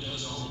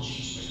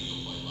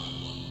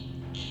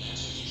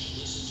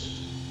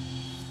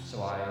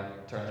 So I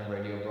turned the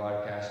radio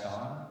broadcast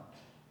on,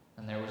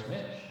 and there was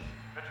Mitch.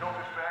 Mitch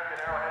Holtis back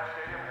at Arrowhead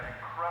Stadium. An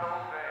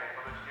incredible day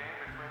for this game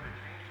between the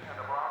Chiefs and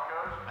the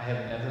Broncos. I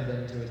have never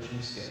been to a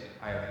Chiefs game.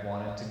 I have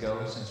wanted to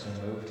go since we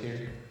moved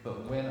here,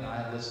 but when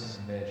I listen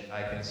to Mitch,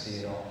 I can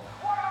see it all.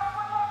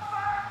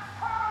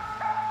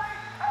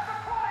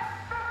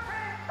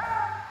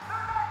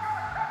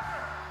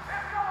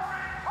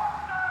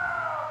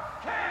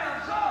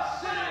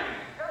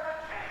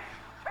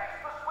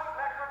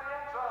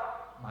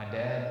 My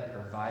dad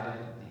provided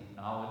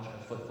the knowledge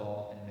of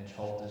football, and Mitch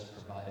Holtis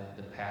provided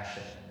the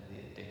passion and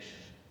the addiction.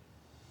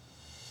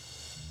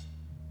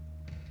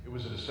 It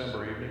was a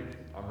December evening.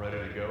 I'm ready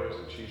to go as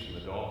the Chiefs and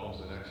the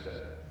Dolphins the next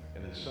day.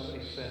 And then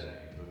somebody sent me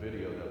the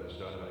video that was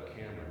done by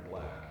Cameron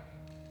Black.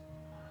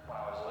 When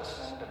I was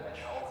listening to Mitch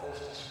Holthus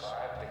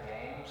describe the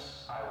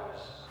games, I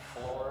was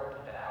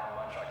floored at how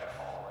much I could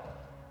follow it.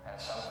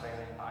 And something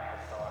I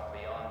had thought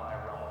beyond my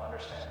realm of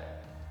understanding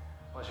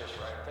was just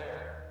right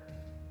there.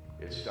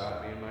 It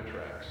stopped me in my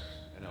tracks,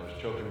 and I was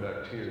choking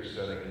back tears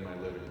sitting in my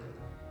living room.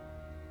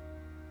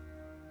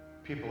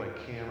 People like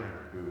Cameron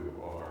who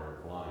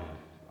are blind,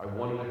 I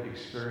want them to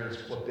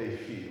experience what they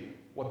feel,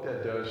 what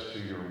that does to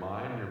your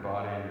mind, your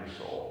body, and your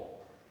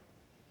soul.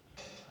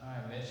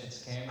 Hi, Mitch,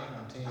 it's Cameron.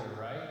 I'm to your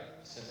right.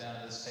 Sit down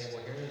at this table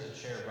here. There's a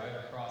chair right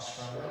across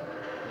from you.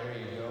 There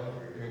you go.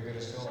 You're good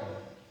as gold.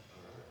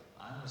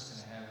 I'm just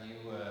going to have you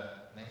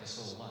make us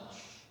a little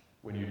lunch.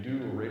 When you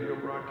do a radio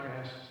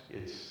broadcast,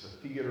 it's the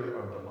theater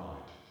of the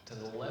mind. To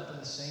the left of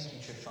the sink,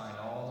 you should find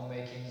all the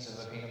makings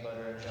of a peanut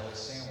butter and jelly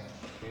sandwich.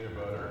 Peanut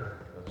butter,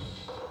 that's,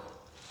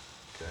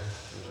 okay,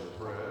 here's our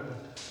bread.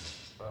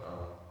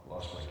 Uh-oh,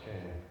 lost my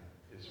cane.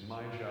 It's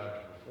my job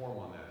to perform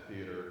on that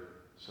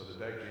theater so that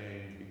that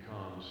game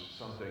becomes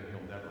something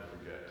he'll never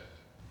forget.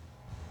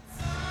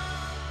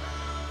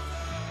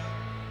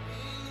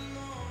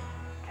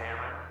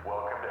 Cameron,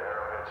 welcome to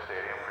Arrowhead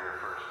Stadium for your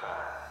first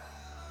time.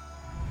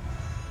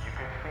 You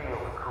can feel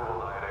the cool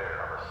night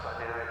air of a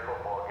Sunday night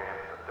football game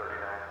at the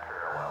 39th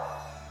parallel.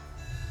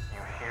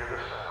 You hear the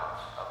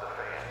sounds of the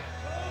fans.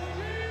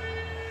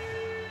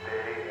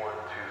 They want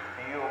to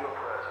feel the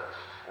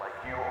presence like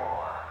you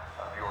are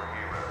of your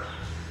heroes.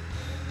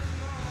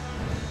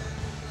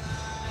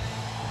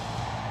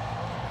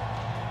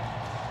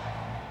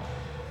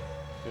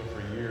 And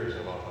for years,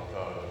 I've often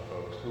thought of the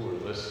folks who were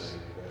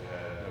listening that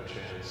had no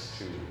chance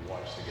to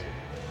watch the game.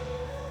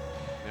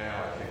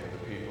 Now I think of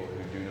the people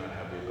who do not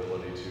have the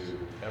ability to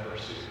ever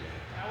see the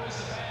game. How was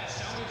the pass?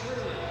 Tell me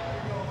truly.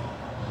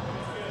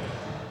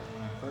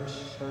 When I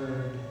first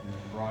heard you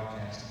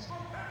broadcasting,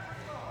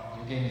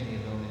 you gave me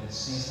the ability to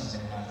see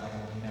something that I thought I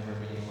would never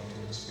be able to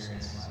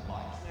experience in my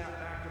life. Snap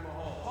back to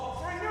Mahomes. Ball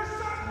for your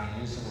side. And I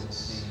used the word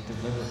see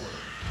deliberately.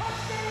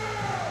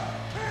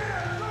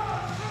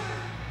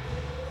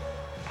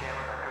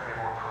 Cameron, I couldn't be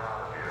more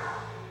proud of you.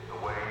 The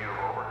way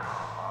you've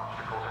overcome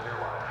obstacles in your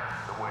life,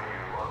 the way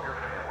you love your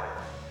family,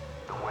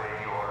 the way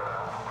you are an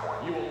alpha point.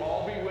 You will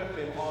all be with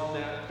him on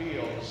that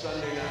field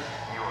Sunday night.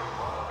 You are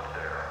loved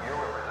there. You're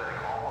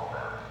representing all of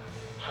them.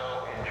 So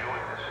enjoy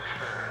this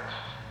experience.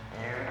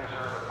 You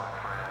deserve it, my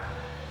friend.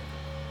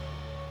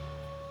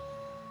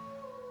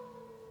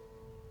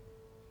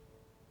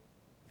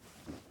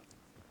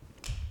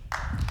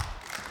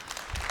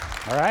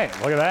 All right,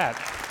 look at that.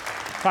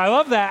 I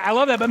love that. I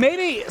love that. But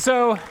maybe,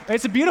 so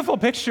it's a beautiful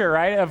picture,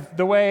 right, of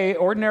the way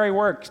ordinary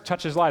work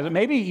touches lives. But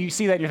maybe you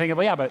see that and you're thinking,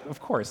 well, yeah, but of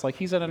course, like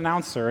he's an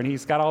announcer and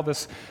he's got all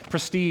this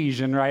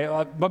prestige and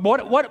right. But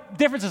what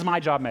difference does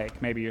my job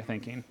make? Maybe you're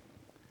thinking.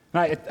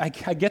 And I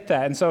get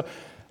that. And so,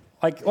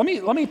 like, let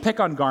me pick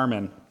on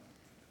Garmin.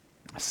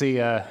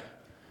 See,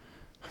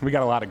 we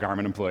got a lot of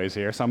Garmin employees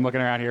here, so I'm looking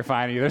around here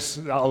finding there's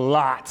a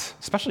lot,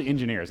 especially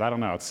engineers. I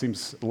don't know, it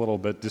seems a little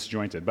bit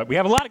disjointed, but we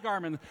have a lot of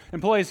Garmin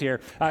employees here,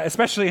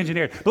 especially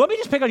engineers. But let me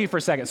just pick on you for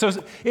a second. So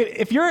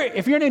if you're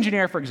an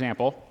engineer, for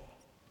example,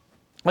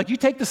 like you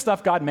take the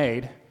stuff God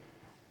made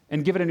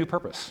and give it a new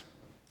purpose.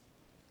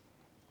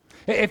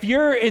 If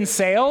you're in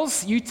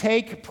sales, you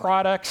take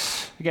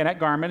products, again at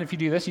Garmin, if you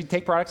do this, you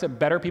take products that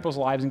better people's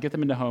lives and get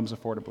them into homes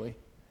affordably.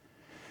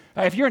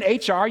 If you're in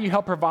HR, you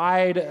help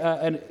provide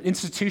an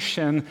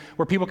institution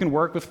where people can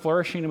work with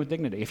flourishing and with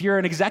dignity. If you're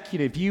an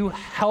executive, you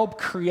help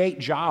create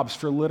jobs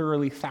for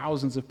literally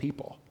thousands of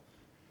people.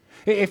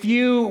 If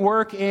you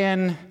work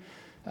in,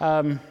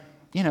 you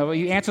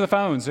answer the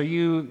phones, or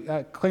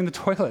you clean the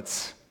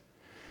toilets,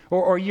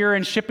 or you're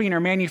in shipping or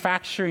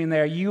manufacturing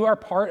there, you are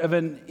part of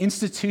an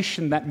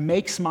institution that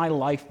makes my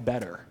life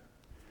better.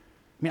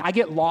 I mean, I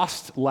get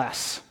lost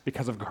less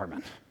because of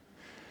Garmin.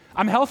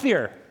 I'm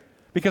healthier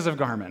because of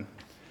Garmin.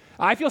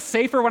 I feel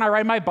safer when I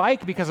ride my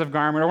bike because of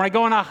Garmin, or when I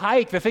go on a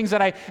hike, the things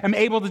that I am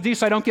able to do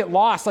so I don't get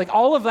lost, like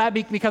all of that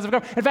because of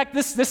Garmin. In fact,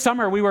 this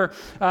summer we were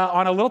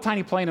on a little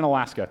tiny plane in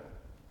Alaska.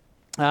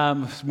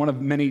 One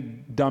of many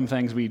dumb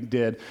things we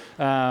did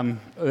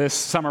this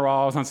summer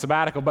while I was on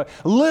sabbatical, but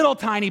little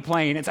tiny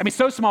plane. It's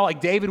so small,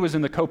 like David was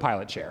in the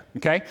co-pilot chair,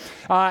 okay?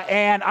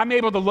 And I'm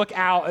able to look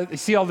out,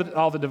 see all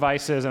the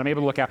devices, and I'm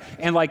able to look out,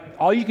 and like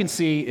all you can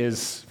see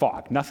is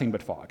fog, nothing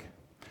but fog.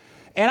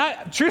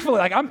 And truthfully,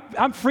 like I'm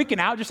freaking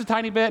out just a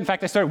tiny bit. In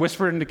fact, I started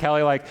whispering to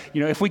Kelly, like,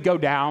 if we go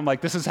down,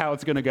 like this is how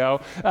it's going to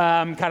go,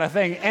 kind of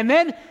thing. And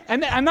then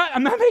I'm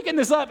not making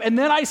this up. And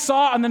then I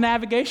saw on the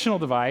navigational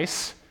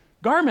device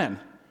Garmin,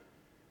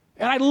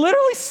 and I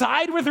literally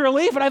sighed with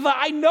relief. And I thought,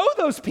 I know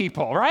those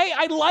people, right?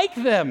 I like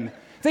them.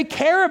 They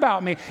care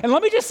about me. And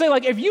let me just say,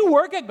 like, if you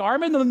work at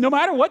Garmin, no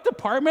matter what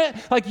department,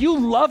 like you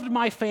loved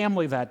my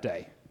family that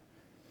day.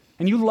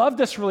 And you loved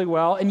us really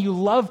well, and you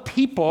love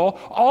people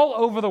all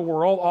over the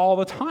world all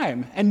the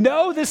time. And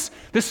no, this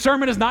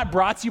sermon is not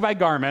brought to you by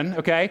Garmin,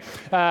 okay?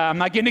 I'm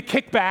not getting a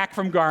kickback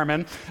from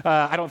Garmin,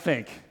 I don't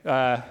think.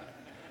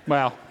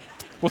 Well,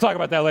 We'll talk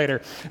about that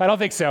later. I don't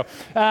think so.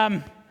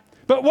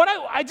 But what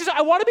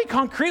I want to be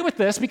concrete with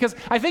this because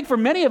I think for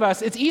many of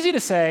us, it's easy to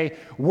say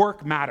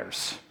work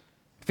matters,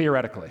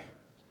 theoretically.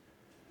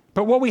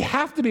 But what we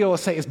have to be able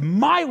to say is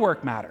my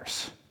work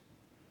matters.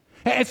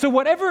 And so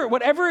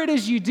whatever it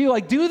is you do,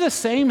 like do the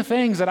same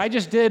things that I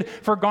just did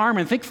for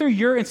Garmin. Think through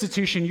your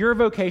institution, your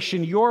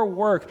vocation, your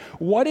work.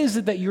 What is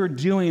it that you're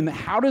doing?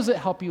 How does it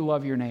help you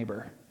love your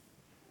neighbor?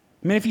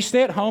 I mean, if you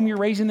stay at home, you're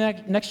raising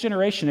the next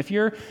generation. If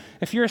you're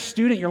a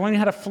student, you're learning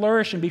how to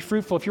flourish and be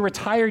fruitful. If you're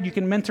retired, you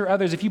can mentor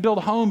others. If you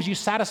build homes, you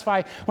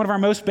satisfy one of our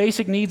most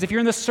basic needs. If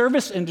you're in the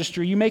service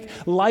industry, you make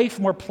life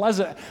more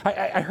pleasant.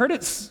 I heard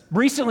it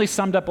recently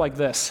summed up like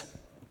this.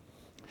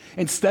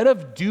 Instead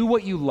of do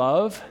what you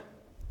love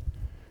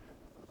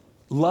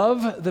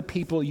the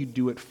people you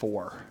do it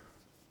for.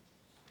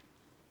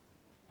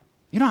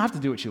 You don't have to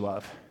do what you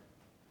love.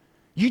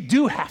 You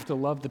do have to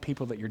love the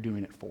people that you're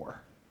doing it for.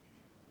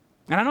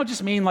 And I don't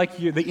just mean like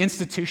the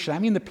institution. I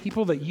mean the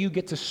people that you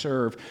get to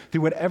serve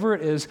through whatever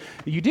it is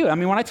that you do. I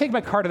mean, when I take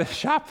my car to the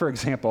shop, for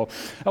example,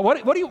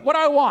 what do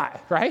I want,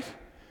 right?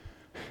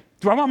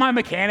 Do I want my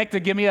mechanic to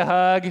give me a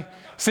hug,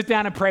 sit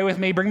down and pray with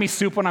me, bring me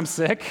soup when I'm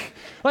sick?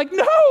 Like,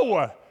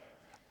 no!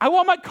 I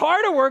want my car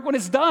to work when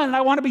it's done, and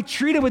I want to be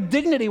treated with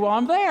dignity while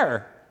I'm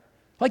there.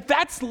 Like,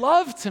 that's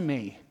love to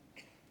me.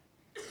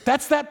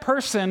 That's that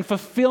person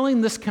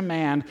fulfilling this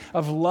command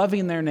of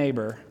loving their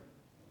neighbor.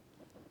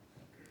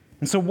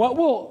 And so what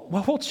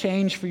will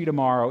change for you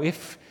tomorrow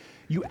if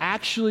you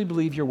actually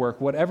believe your work,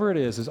 whatever it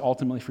is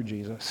ultimately for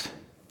Jesus?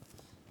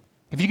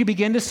 If you could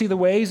begin to see the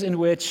ways in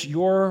which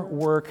your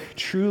work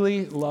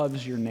truly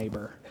loves your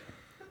neighbor.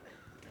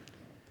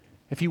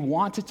 If you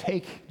want to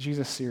take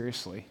Jesus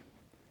seriously,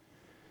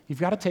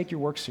 you've got to take your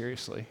work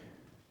seriously.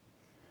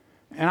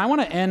 And I want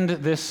to end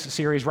this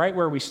series right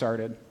where we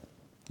started.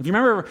 If you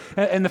remember,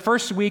 in the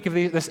first week of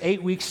this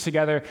 8 weeks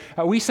together,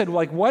 we said,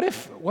 like, what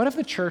if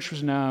the church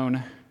was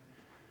known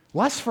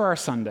less for our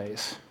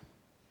Sundays?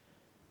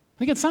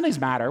 Again, Sundays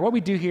matter. What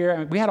we do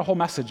here, we had a whole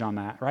message on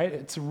that, right?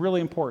 It's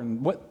really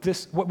important.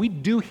 What we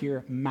do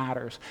here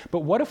matters. But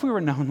what if we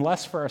were known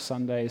less for our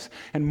Sundays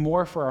and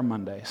more for our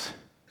Mondays?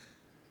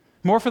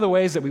 More for the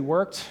ways that we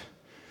worked,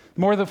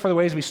 more for the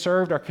ways we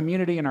served our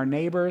community and our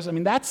neighbors. I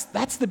mean,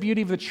 that's the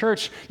beauty of the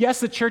church. Yes,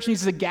 the church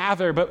needs to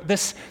gather, but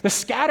the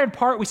scattered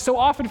part we so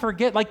often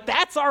forget, like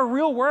that's our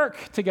real work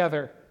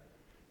together.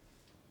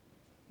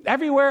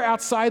 Everywhere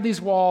outside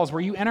these walls where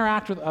you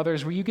interact with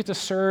others, where you get to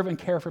serve and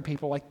care for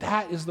people, like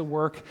that is the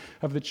work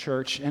of the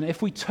church. And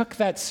if we took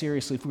that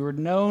seriously, if we were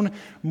known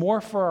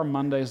more for our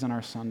Mondays than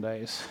our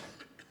Sundays,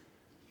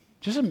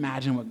 just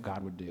imagine what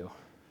God would do.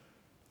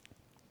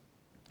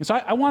 And so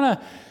I want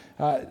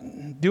to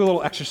do a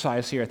little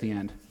exercise here at the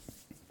end.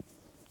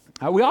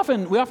 We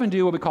often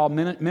do what we call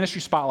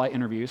ministry spotlight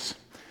interviews.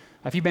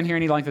 If you've been here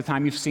any length of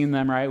time, you've seen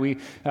them, right? We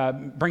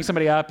bring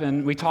somebody up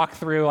and we talk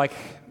through,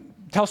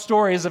 tell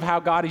stories of how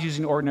God is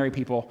using ordinary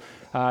people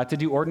to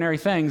do ordinary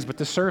things, but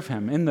to serve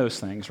Him in those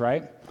things,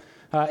 right?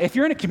 If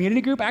you're in a community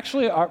group,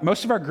 actually,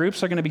 most of our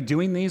groups are going to be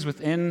doing these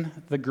within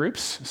the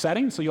groups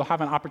setting, so you'll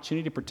have an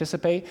opportunity to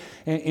participate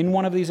in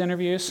one of these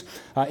interviews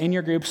in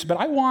your groups. But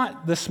I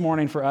want this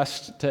morning for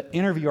us to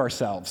interview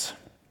ourselves,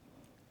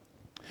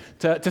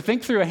 to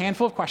think through a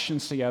handful of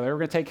questions together. We're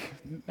going to take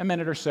a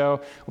minute or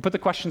so. We'll put the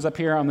questions up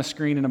here on the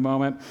screen in a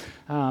moment.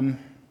 And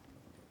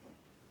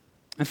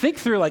think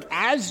through,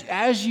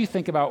 as you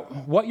think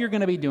about what you're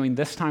going to be doing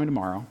this time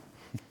tomorrow,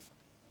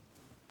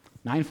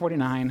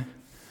 9:49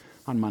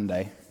 on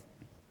Monday.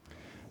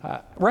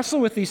 Wrestle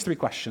with these three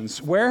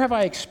questions. Where have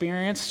I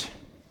experienced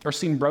or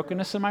seen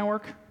brokenness in my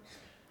work?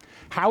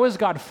 How is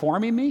God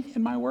forming me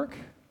in my work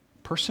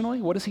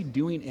personally? What is He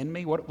doing in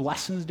me? What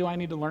lessons do I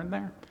need to learn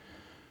there?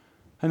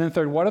 And then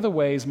third, what are the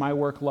ways my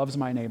work loves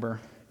my neighbor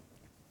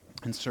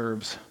and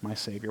serves my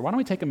Savior? Why don't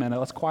we take a minute?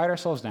 Let's quiet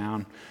ourselves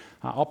down.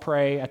 I'll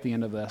pray at the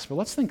end of this, but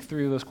let's think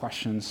through those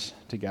questions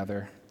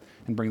together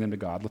and bring them to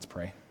God. Let's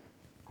pray.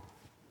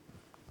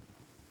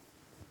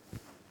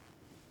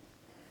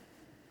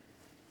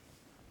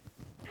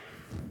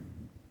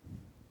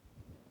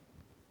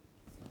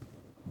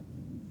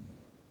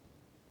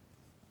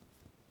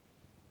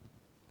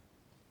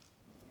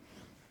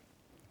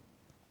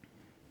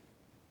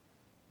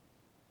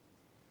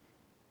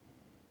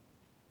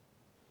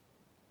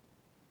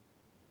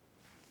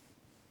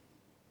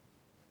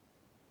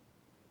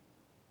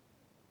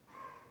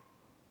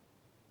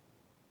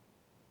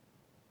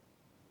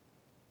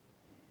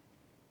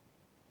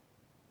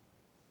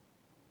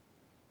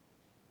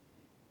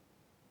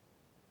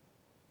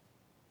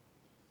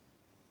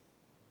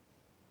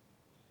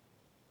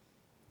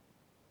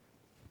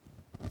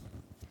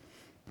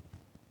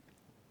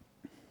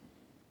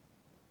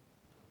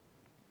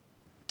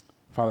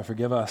 Father,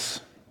 forgive us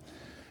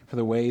for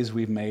the ways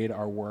we've made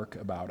our work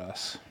about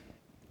us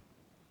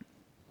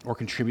or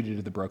contributed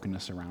to the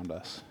brokenness around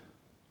us.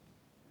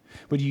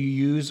 Would you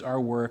use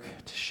our work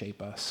to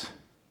shape us?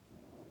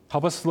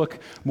 Help us look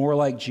more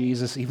like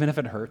Jesus, even if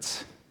it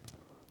hurts.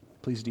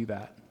 Please do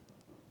that.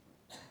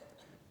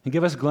 And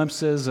give us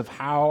glimpses of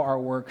how our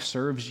work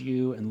serves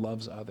you and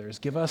loves others.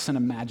 Give us an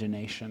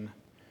imagination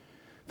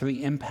for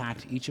the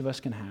impact each of us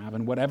can have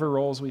in whatever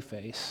roles we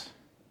face.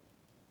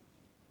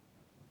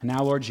 And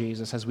now, Lord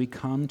Jesus, as we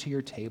come to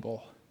your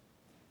table,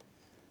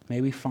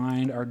 may we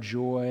find our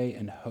joy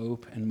and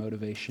hope and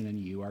motivation in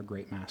you, our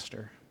great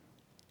master.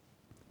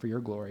 For your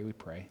glory, we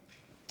pray.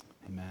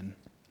 Amen.